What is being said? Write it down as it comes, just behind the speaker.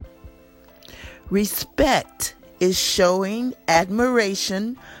Respect is showing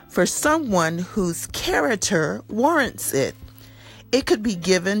admiration for someone whose character warrants it. It could be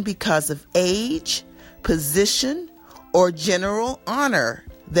given because of age, position, or general honor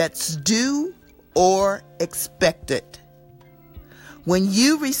that's due or expected. When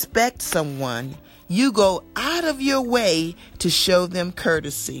you respect someone, you go out of your way to show them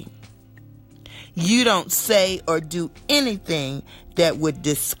courtesy. You don't say or do anything that would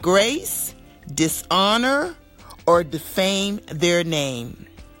disgrace, dishonor, or defame their name.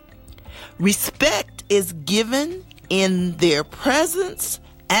 Respect is given in their presence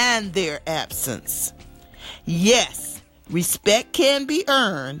and their absence. Yes, respect can be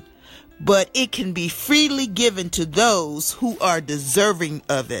earned, but it can be freely given to those who are deserving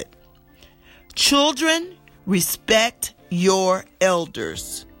of it. Children, respect your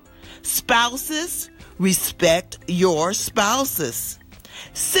elders. Spouses, respect your spouses.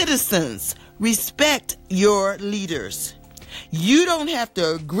 Citizens, respect your leaders. You don't have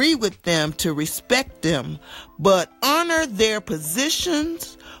to agree with them to respect them, but honor their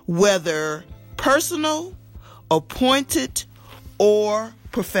positions, whether personal, appointed, or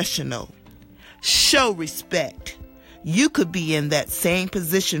professional. Show respect. You could be in that same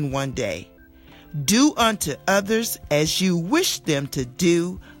position one day. Do unto others as you wish them to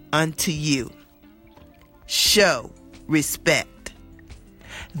do unto you. Show respect.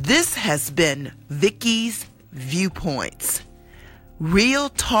 This has been Vicky's Viewpoints. Real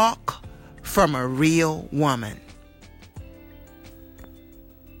talk from a real woman.